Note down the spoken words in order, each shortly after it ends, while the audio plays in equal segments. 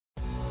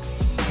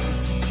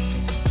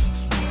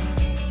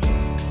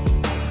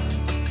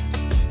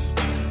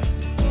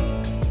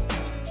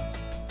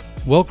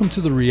Welcome to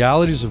the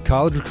Realities of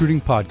College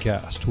Recruiting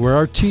podcast, where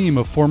our team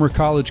of former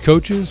college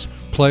coaches,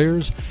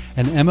 players,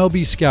 and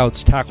MLB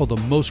scouts tackle the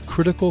most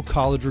critical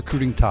college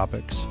recruiting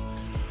topics.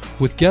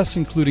 With guests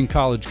including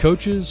college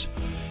coaches,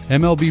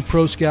 MLB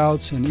pro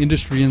scouts, and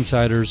industry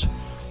insiders,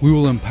 we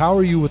will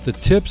empower you with the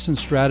tips and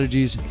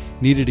strategies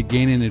needed to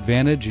gain an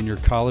advantage in your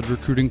college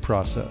recruiting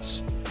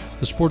process.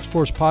 The Sports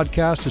Force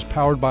podcast is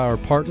powered by our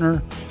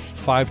partner,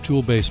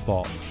 5-Tool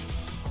Baseball.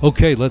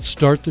 Okay, let's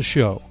start the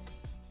show.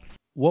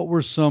 What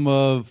were some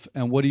of,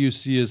 and what do you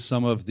see as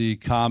some of the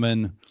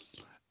common,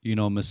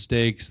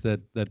 mistakes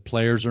that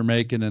players are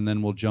making, and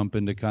then we'll jump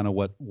into kind of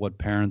what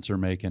parents are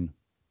making?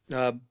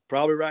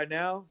 Probably right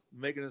now,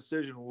 making a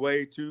decision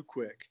way too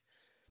quick.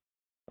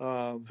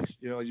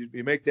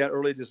 You make that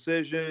early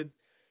decision,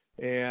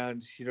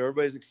 and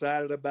everybody's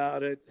excited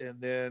about it,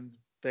 and then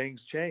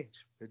things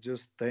change.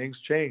 Things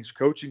change.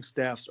 Coaching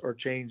staffs are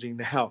changing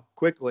now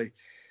quickly.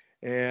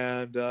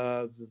 And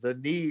the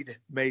need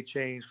may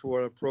change for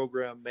what a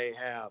program may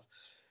have.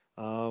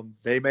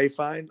 They may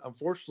find,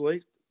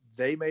 unfortunately,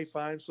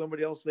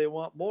 somebody else they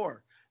want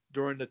more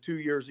during the 2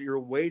 years that you're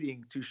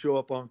waiting to show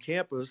up on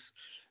campus.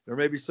 There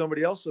may be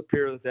somebody else up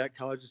here that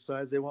college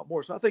decides they want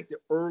more. So I think the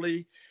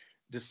early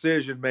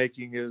decision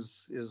making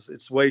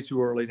it's way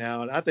too early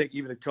now. And I think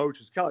even the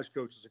college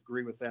coaches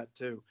agree with that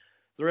too.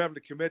 They're having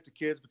to commit to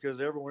kids because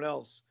everyone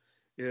else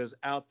is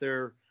out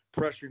there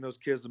pressuring those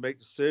kids to make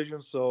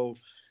decisions. So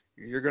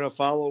you're going to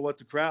follow what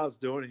the crowd's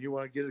doing, and you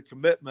want to get a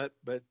commitment,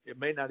 but it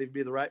may not even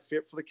be the right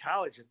fit for the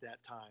college at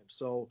that time.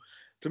 So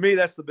to me,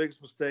 that's the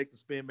biggest mistake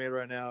that's being made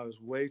right now,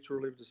 is way too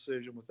early of a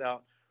decision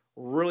without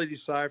really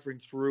deciphering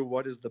through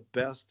what is the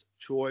best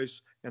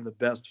choice and the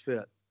best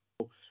fit.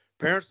 So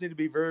parents need to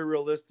be very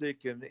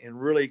realistic and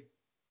really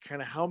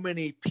kind of how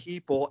many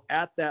people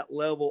at that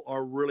level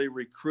are really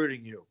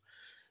recruiting you.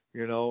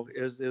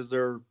 Is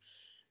there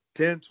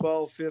 10,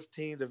 12,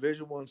 15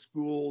 Division I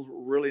schools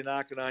really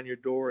knocking on your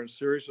door and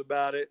serious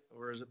about it?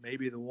 Or is it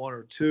maybe the one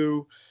or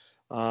two?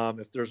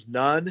 If there's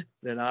none,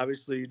 then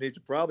obviously you need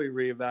to probably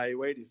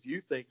reevaluate. If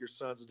you think your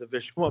son's a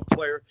Division I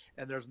player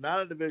and there's not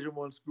a Division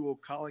I school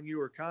calling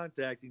you or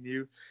contacting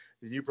you,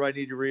 then you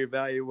probably need to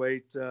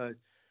reevaluate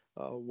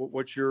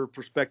what your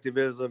perspective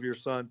is of your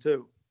son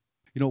too.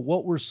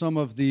 What were some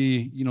of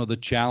the, the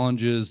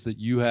challenges that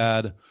you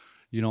had,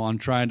 on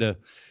trying to,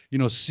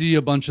 see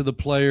a bunch of the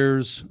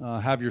players,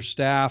 have your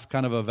staff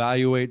kind of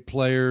evaluate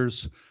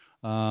players,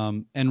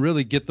 and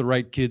really get the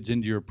right kids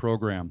into your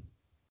program?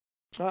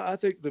 I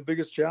think the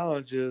biggest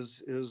challenge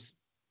is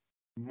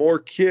more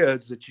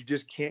kids that you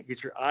just can't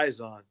get your eyes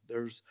on.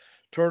 There's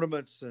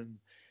tournaments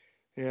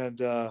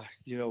and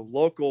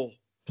local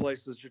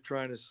places you're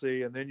trying to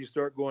see, and then you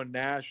start going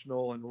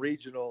national and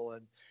regional,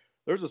 and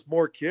there's just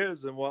more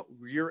kids than what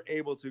you're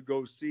able to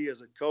go see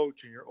as a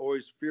coach, and you're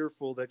always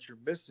fearful that you're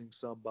missing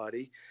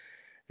somebody.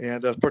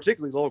 And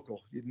particularly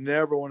local, you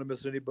never want to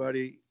miss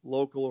anybody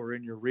local or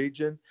in your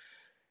region.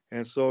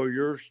 And so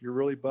you're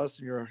really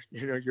busting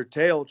your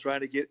tail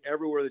trying to get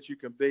everywhere that you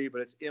can be, but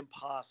it's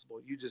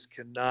impossible. You just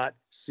cannot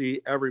see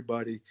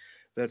everybody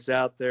that's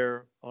out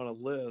there on a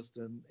list,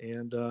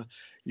 and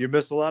you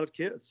miss a lot of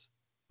kids.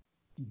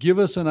 Give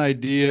us an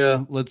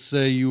idea. Let's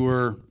say you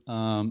were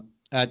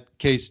at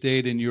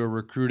K-State and you were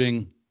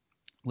recruiting,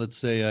 let's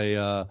say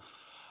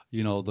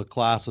the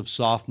class of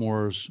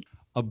sophomores.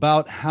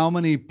 About how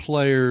many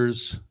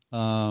players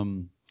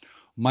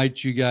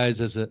might you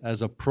guys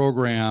as a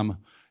program,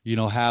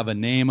 have a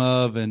name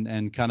of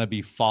and kind of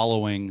be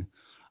following,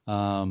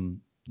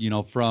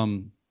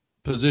 from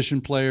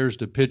position players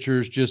to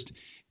pitchers, just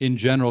in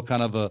general,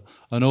 kind of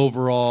an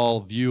overall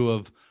view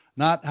of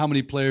not how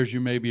many players you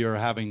maybe are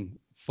having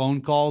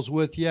phone calls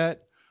with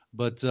yet,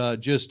 but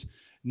just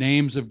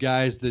names of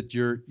guys that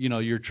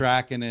you're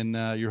tracking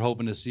and you're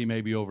hoping to see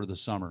maybe over the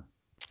summer?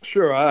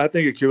 Sure. I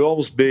think it could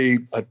almost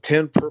be a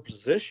 10 per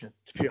position,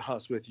 to be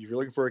honest with you. If you're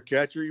looking for a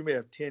catcher, you may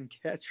have 10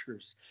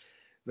 catchers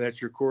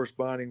that you're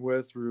corresponding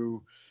with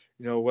through,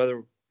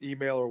 whether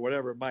email or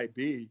whatever it might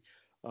be,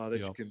 that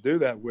you can do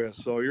that with.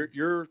 So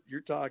you're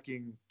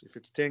talking, if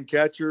it's 10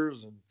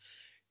 catchers and,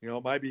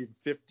 it might be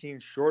 15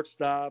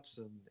 shortstops.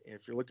 And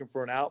if you're looking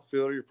for an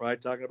outfielder, you're probably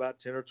talking about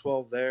 10 or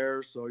 12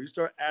 there. So you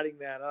start adding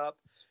that up.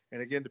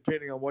 And again,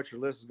 depending on what your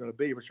list is going to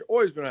be, but you're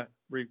always going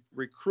to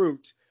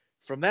recruit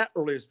from that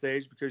earliest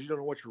stage because you don't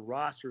know what your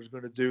roster is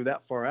going to do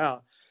that far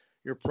out.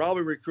 You're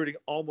probably recruiting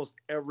almost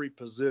every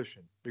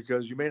position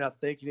because you may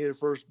not think you need a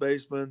first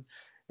baseman,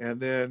 and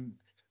then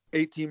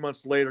 18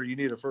 months later you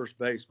need a first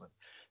baseman.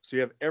 So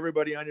you have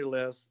everybody on your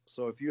list.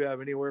 So if you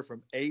have anywhere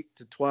from 8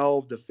 to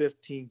 12 to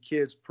 15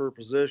 kids per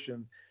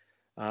position,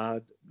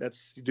 you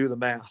do the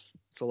math.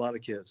 It's a lot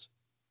of kids.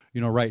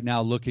 Right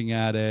now, looking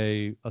at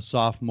a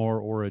sophomore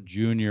or a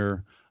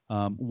junior,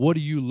 what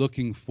are you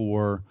looking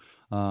for,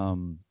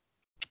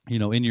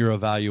 in your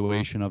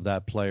evaluation of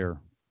that player?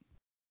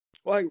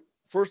 Well,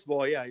 first of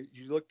all, you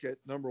look at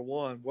number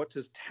one, what's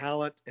his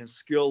talent and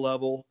skill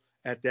level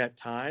at that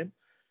time?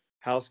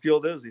 How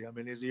skilled is he? I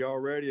mean, is he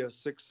already a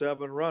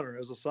 6'7" runner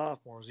as a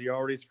sophomore? Is he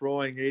already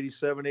throwing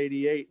 87,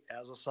 88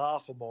 as a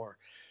sophomore?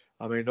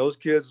 I mean, those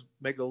kids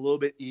make it a little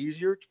bit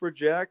easier to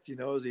project.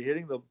 Is he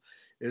hitting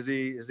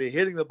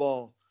hitting the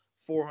ball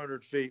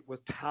 400 feet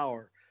with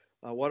power?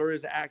 What are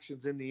his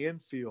actions in the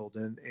infield?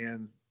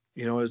 And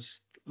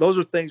those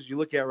are things you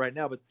look at right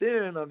now. But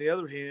then on the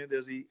other hand,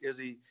 is he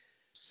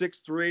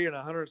 6'3" and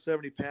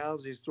 170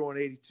 pounds and he's throwing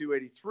 82,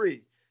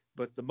 83,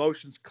 but the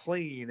motion's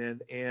clean.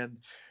 And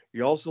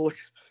you also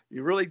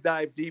you really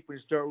dive deep when you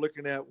start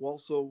looking at, well,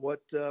 so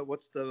what's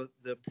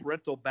the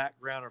parental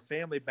background or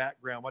family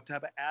background? What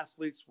type of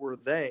athletes were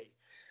they?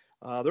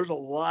 There's a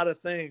lot of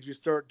things you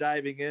start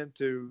diving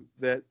into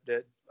that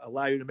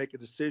allow you to make a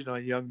decision on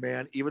a young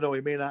man, even though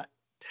he may not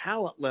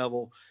talent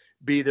level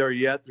be there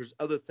yet. There's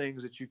other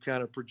things that you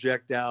kind of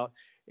project out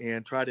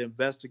and try to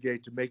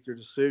investigate to make your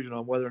decision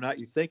on whether or not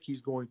you think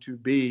he's going to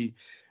be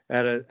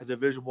at a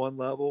Division I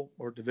level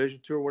or Division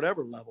II or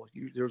whatever level.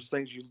 There's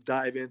things you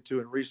dive into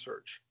and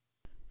research.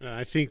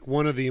 I think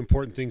one of the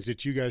important things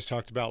that you guys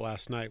talked about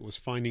last night was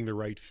finding the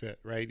right fit,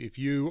 right? If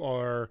you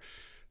are,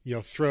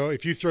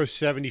 if you throw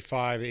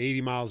 75,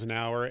 80 miles an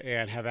hour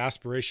and have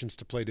aspirations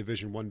to play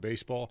Division I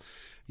baseball,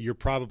 you're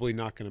probably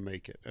not going to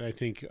make it. And I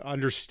think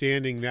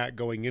understanding that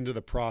going into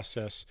the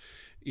process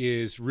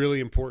is really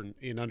important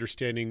in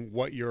understanding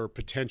what your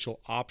potential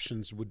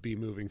options would be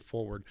moving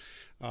forward.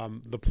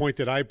 The point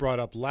that I brought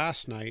up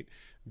last night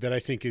that I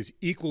think is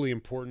equally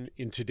important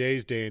in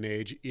today's day and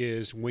age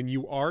is when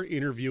you are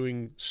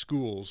interviewing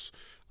schools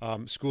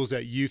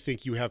that you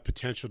think you have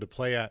potential to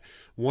play at,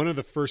 one of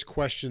the first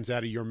questions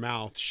out of your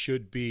mouth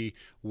should be,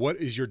 what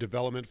is your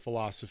development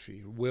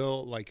philosophy?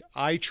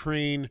 I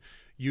train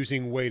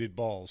using weighted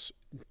balls.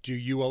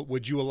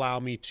 Would you allow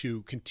me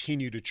to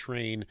continue to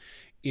train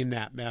in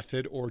that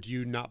method, or do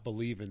you not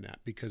believe in that?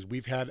 Because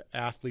we've had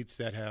athletes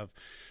that have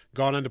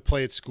gone on to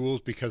play at schools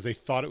because they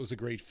thought it was a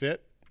great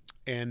fit,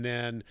 and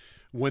then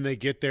when they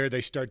get there, they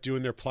start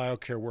doing their plyo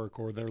care work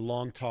or their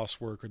long toss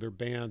work or their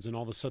bands, and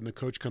all of a sudden the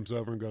coach comes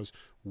over and goes,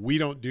 we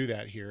don't do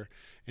that here.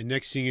 And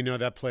next thing you know,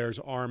 that player's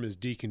arm is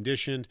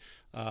deconditioned.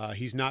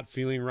 He's not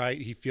feeling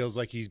right. He feels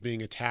like he's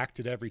being attacked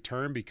at every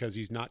turn because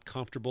he's not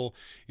comfortable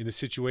in the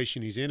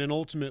situation he's in. And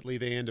ultimately,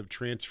 they end up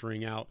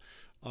transferring out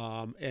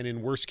and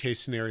in worst case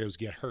scenarios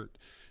get hurt.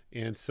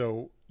 And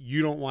so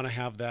you don't want to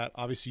have that.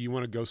 Obviously, you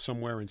want to go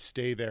somewhere and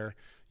stay there,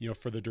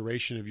 for the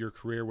duration of your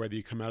career, whether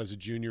you come out as a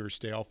junior or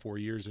stay all 4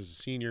 years as a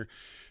senior.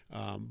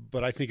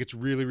 But I think it's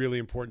really, really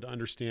important to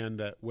understand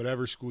that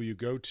whatever school you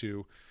go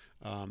to,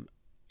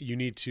 you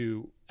need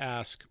to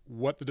ask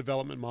what the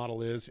development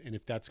model is and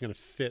if that's going to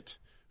fit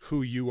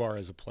who you are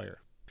as a player.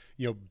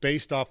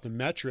 Based off the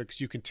metrics,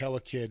 you can tell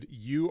a kid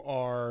you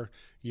are,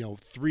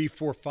 3,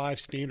 4, 5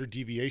 standard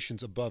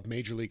deviations above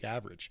major league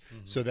average,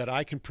 so that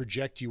I can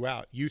project you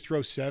out. You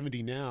throw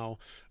 70 now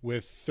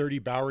with 30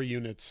 Bauer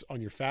units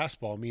on your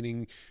fastball,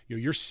 meaning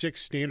you're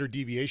 6 standard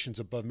deviations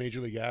above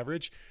major league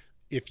average.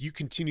 If you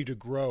continue to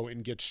grow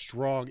and get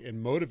strong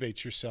and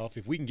motivate yourself,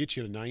 if we can get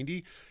you to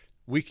 90,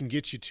 we can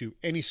get you to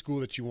any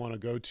school that you want to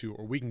go to,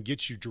 or we can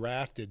get you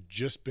drafted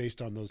just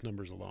based on those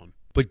numbers alone.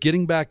 But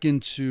getting back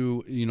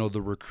into,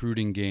 the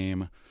recruiting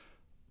game,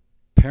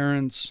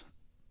 parents,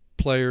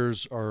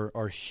 players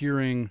are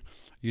hearing,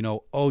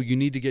 oh, you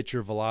need to get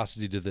your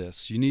velocity to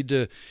this. You need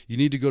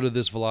to go to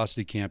this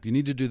velocity camp. You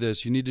need to do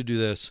this. You need to do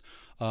this.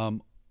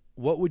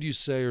 What would you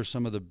say are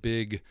some of the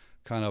big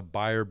kind of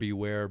buyer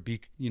beware?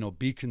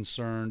 Be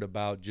concerned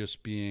about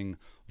just being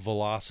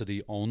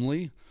velocity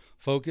only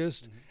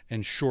focused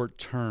and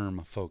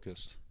short-term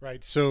focused.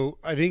 Right. So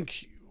I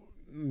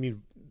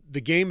mean,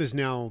 the game is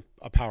now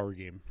a power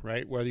game,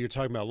 right? Whether you're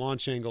talking about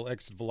launch angle,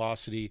 exit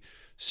velocity,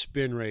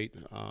 spin rate,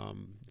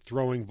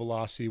 throwing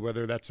velocity,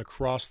 whether that's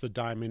across the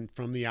diamond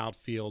from the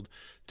outfield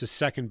to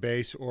second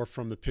base or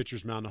from the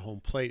pitcher's mound to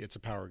home plate, it's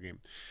a power game.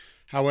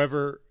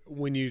 However,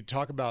 when you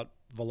talk about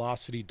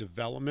velocity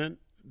development,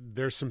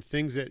 there's some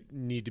things that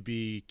need to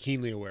be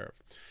keenly aware of.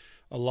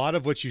 A lot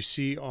of what you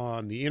see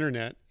on the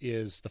internet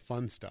is the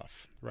fun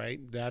stuff,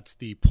 right? That's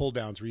the pull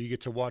downs where you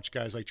get to watch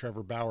guys like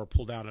Trevor Bauer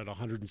pull down at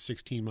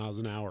 116 miles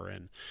an hour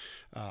and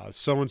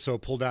so-and-so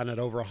pull down at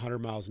over 100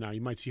 miles an hour.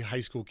 You might see high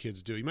school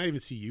kids do it. You might even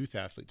see youth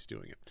athletes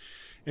doing it.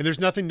 And there's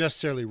nothing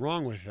necessarily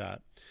wrong with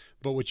that.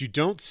 But what you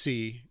don't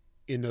see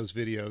in those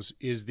videos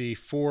is the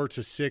 4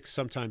 to 6,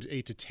 sometimes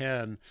 8 to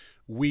 10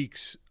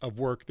 weeks of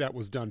work that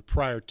was done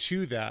prior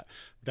to that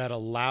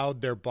allowed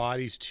their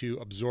bodies to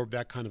absorb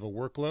that kind of a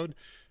workload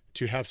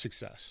to have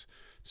success.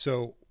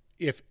 So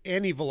if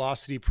any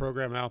velocity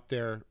program out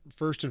there,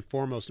 first and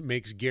foremost,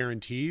 makes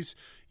guarantees,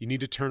 you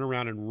need to turn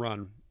around and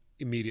run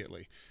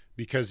immediately,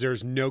 because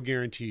there's no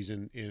guarantees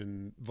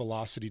in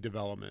velocity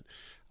development.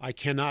 I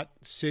cannot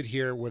sit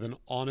here with an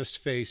honest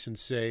face and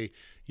say,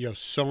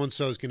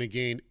 so-and-so is going to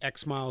gain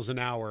X miles an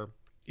hour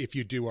if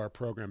you do our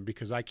program,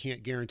 because I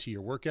can't guarantee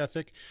your work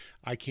ethic.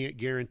 I can't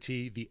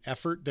guarantee the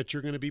effort that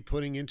you're going to be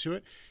putting into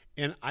it.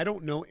 And I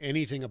don't know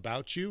anything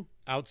about you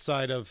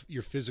outside of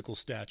your physical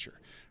stature,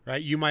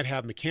 right? You might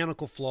have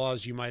mechanical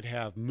flaws. You might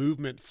have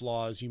movement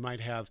flaws. You might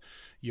have,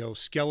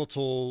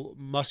 skeletal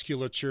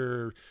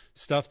musculature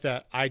stuff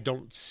that I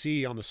don't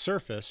see on the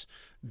surface.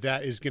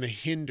 that is going to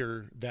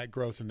hinder that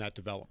growth and that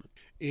development.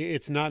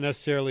 It's not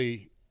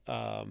necessarily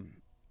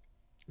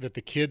that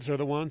the kids are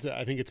the ones.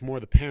 I think it's more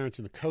the parents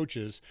and the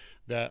coaches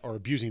that are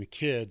abusing the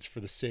kids for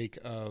the sake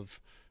of,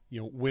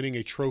 winning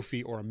a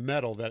trophy or a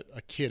medal that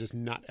a kid is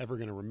not ever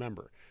going to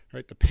remember,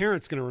 right? The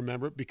parent's going to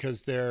remember it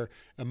because they're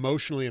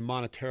emotionally and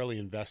monetarily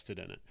invested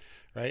in it,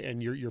 right?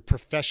 And you're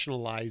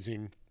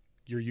professionalizing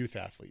your youth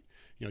athlete.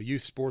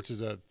 Youth sports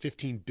is a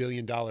 $15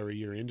 billion a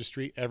year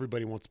industry.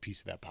 Everybody wants a piece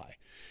of that pie.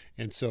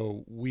 And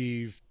so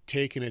we've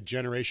taken a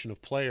generation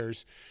of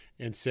players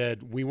and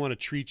said, we want to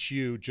treat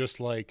you just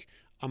like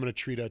I'm going to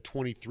treat a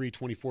 23,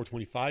 24,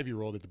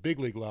 25-year-old at the big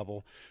league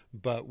level,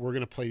 but we're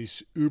going to play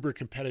these uber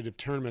competitive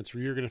tournaments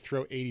where you're going to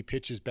throw 80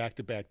 pitches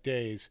back-to-back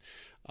days,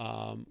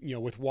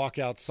 with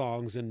walkout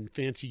songs and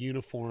fancy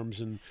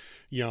uniforms and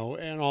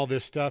all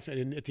this stuff.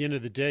 And at the end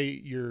of the day,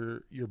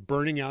 you're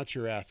burning out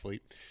your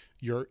athlete.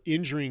 You're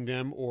injuring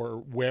them or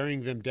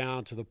wearing them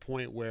down to the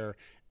point where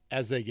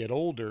as they get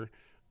older,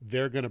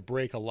 they're going to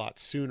break a lot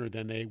sooner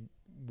than they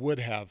would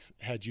have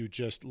had you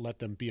just let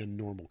them be a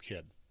normal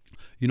kid.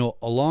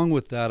 Along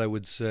with that, I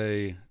would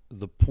say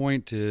the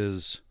point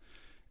is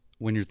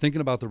when you're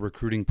thinking about the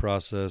recruiting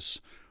process,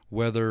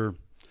 whether,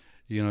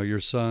 your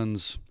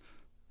son's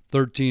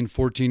 13,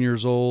 14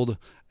 years old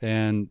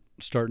and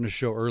starting to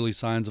show early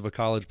signs of a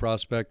college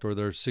prospect, or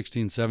they're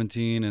 16,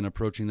 17 and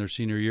approaching their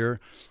senior year,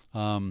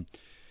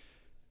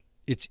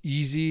 it's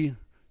easy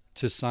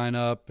to sign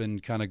up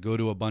and kind of go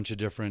to a bunch of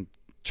different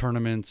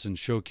tournaments and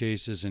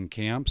showcases and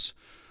camps.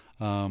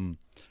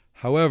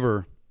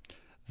 However,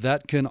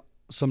 that can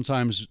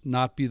sometimes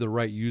not be the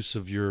right use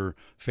of your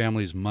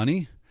family's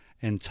money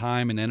and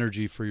time and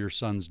energy for your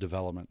son's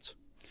development.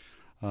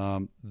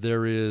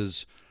 There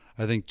is,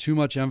 I think, too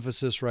much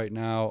emphasis right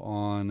now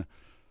on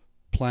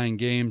playing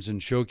games and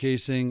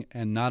showcasing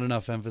and not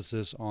enough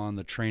emphasis on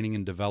the training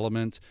and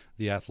development,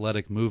 the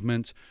athletic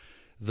movement,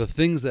 the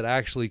things that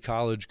actually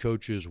college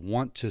coaches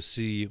want to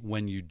see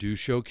when you do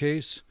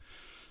showcase.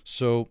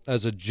 So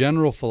as a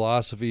general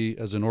philosophy,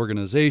 as an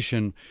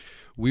organization,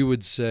 we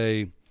would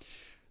say,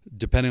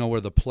 depending on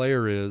where the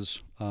player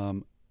is,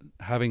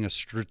 having a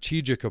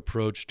strategic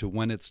approach to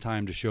when it's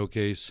time to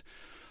showcase,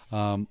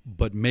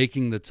 but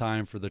making the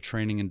time for the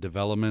training and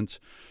development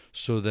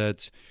so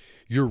that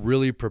you're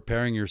really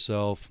preparing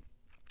yourself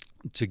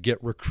to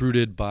get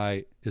recruited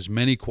by as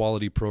many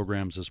quality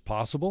programs as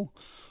possible,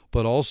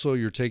 but also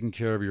you're taking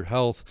care of your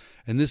health.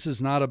 And this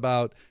is not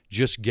about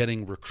just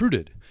getting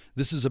recruited.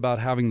 This is about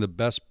having the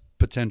best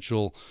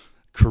potential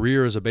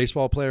career as a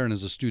baseball player and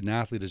as a student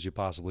athlete as you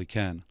possibly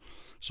can.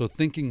 So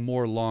thinking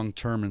more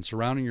long-term and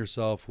surrounding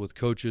yourself with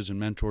coaches and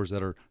mentors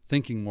that are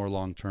thinking more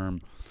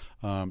long-term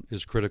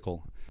is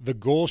critical. The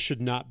goal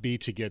should not be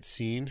to get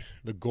seen.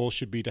 The goal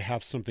should be to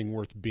have something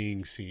worth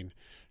being seen,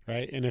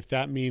 right? And if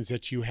that means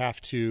that you have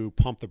to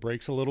pump the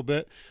brakes a little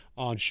bit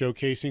on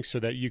showcasing so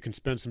that you can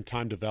spend some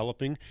time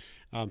developing,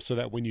 so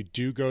that when you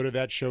do go to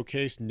that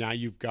showcase, now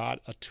you've got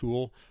a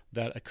tool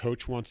that a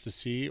coach wants to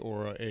see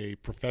or a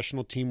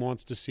professional team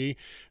wants to see,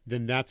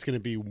 then that's going to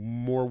be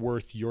more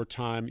worth your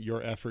time,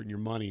 your effort, and your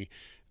money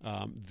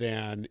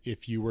than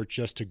if you were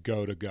just to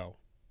go.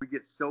 We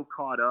get so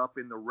caught up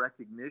in the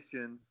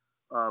recognition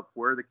of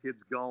where the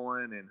kid's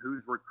going and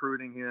who's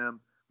recruiting him.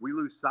 We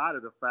lose sight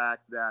of the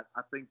fact that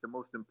I think the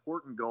most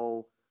important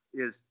goal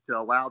is to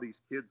allow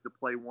these kids to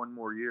play one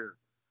more year.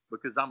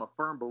 Because I'm a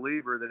firm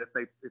believer that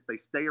if they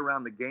stay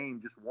around the game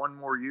just one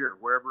more year,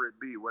 wherever it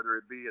be, whether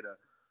it be at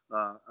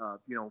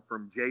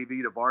from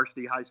JV to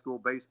varsity high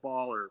school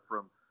baseball, or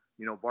from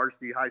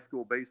varsity high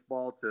school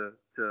baseball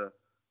to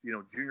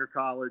junior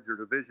college or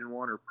Division I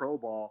or pro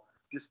ball,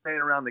 just staying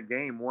around the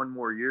game one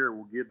more year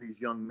will give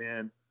these young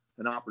men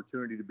an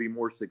opportunity to be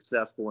more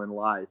successful in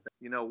life.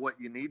 What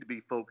you need to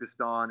be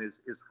focused on is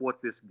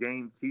what this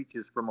game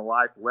teaches from a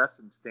life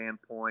lesson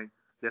standpoint,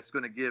 that's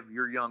going to give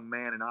your young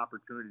man an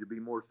opportunity to be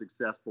more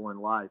successful in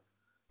life.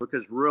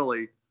 Because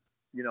really,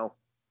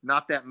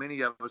 not that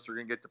many of us are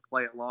going to get to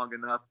play it long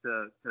enough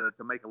to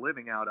make a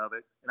living out of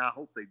it. And I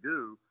hope they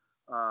do.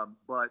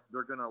 But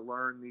they're going to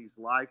learn these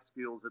life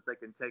skills that they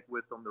can take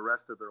with them the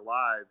rest of their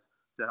lives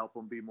to help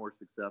them be more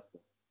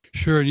successful.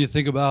 Sure. And you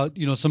think about,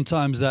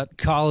 sometimes that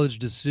college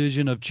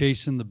decision of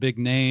chasing the big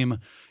name,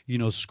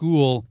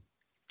 school,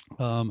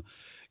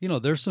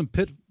 there's some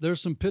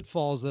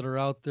pitfalls that are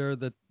out there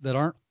that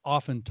aren't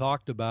often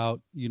talked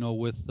about,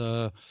 with,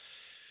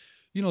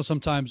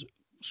 sometimes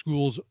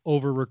schools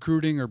over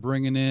recruiting or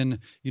bringing in,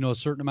 a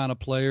certain amount of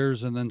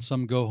players, and then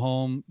some go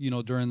home,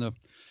 during the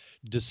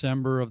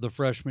December of the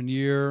freshman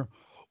year,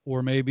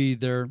 or maybe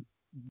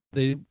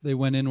they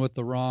went in with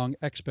the wrong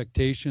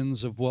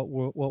expectations of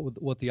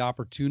what the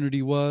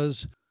opportunity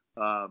was.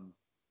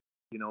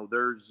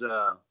 There's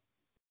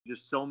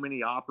just so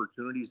many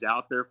opportunities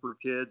out there for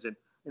kids. And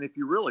if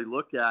you really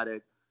look at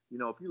it,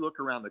 if you look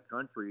around the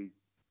country,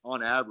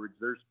 on average,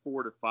 there's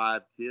 4 to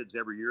 5 kids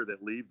every year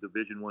that leave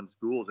Division I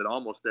schools at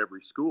almost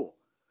every school.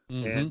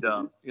 Mm-hmm.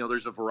 And,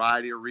 there's a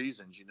variety of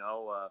reasons,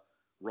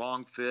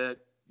 wrong fit,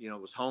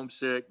 was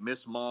homesick,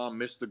 missed mom,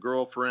 missed the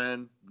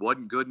girlfriend,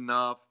 wasn't good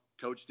enough,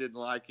 Coach didn't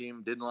like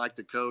him, didn't like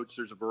the coach.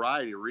 There's a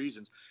variety of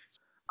reasons.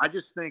 I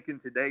just think in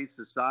today's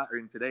society,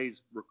 in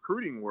today's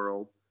recruiting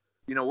world,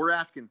 you know, we're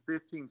asking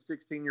 15,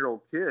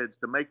 16-year-old kids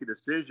to make a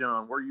decision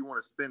on where you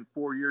want to spend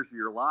 4 years of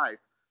your life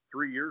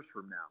 3 years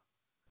from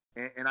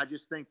now. And I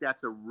just think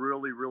that's a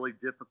really, really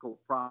difficult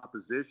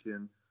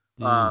proposition,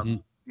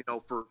 you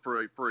know,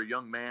 for a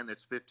young man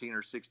that's 15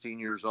 or 16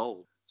 years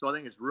old. So I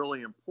think it's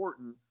really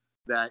important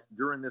that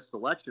during this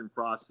selection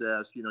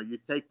process, you know, you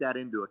take that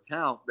into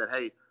account that,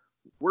 hey,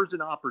 where's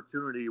an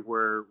opportunity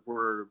where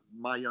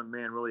my young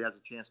man really has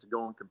a chance to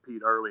go and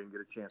compete early and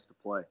get a chance to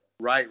play.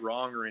 Right,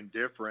 wrong, or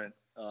indifferent,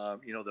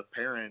 you know, the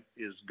parent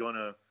is going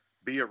to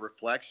be a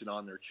reflection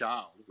on their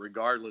child,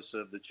 regardless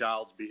of the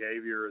child's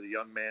behavior or the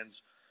young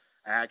man's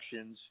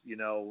actions. You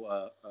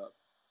know,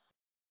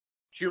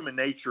 human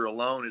nature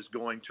alone is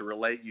going to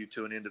relate you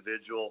to an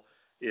individual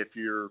if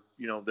you're,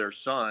 you know, their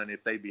son,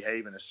 if they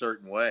behave in a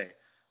certain way.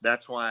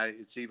 That's why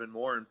it's even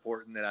more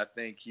important that I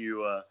think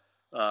you,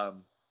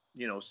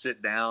 you know,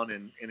 sit down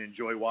and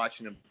enjoy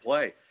watching them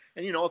play.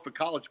 And, you know, if a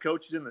college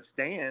coach is in the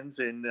stands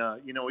and,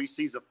 you know, he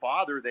sees a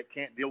father that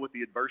can't deal with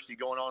the adversity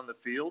going on in the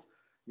field,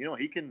 you know,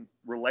 he can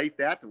relate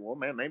that to, well,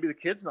 man, maybe the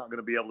kid's not going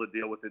to be able to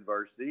deal with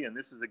adversity. And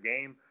this is a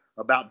game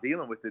about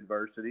dealing with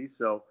adversity.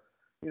 So,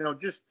 you know,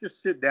 just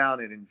sit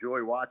down and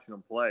enjoy watching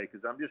them play,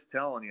 because I'm just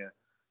telling you,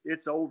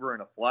 it's over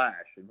in a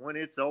flash. And when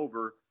it's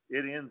over,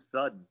 it ends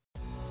sudden.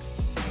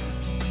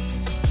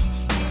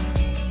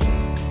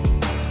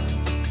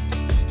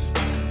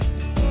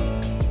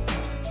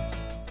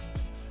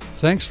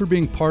 Thanks for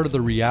being part of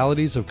the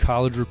Realities of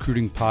College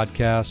Recruiting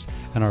podcast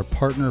and our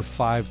partner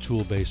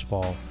 5-Tool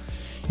Baseball.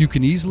 You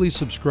can easily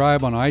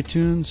subscribe on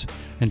iTunes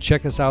and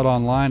check us out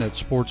online at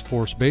Sports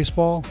Force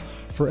Baseball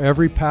for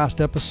every past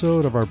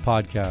episode of our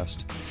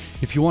podcast.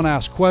 If you want to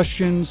ask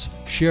questions,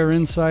 share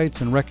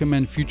insights, and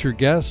recommend future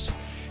guests,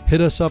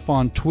 hit us up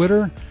on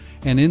Twitter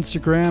and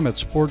Instagram at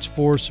Sports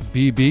Force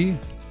BB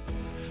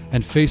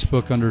and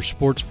Facebook under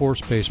Sports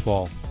Force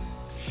Baseball.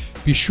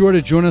 Be sure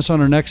to join us on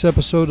our next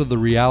episode of the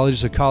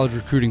Realities of College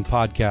Recruiting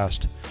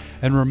podcast.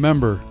 And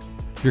remember,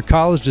 your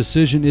college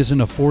decision isn't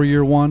a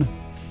 4-year one,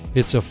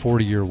 it's a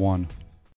 40-year one.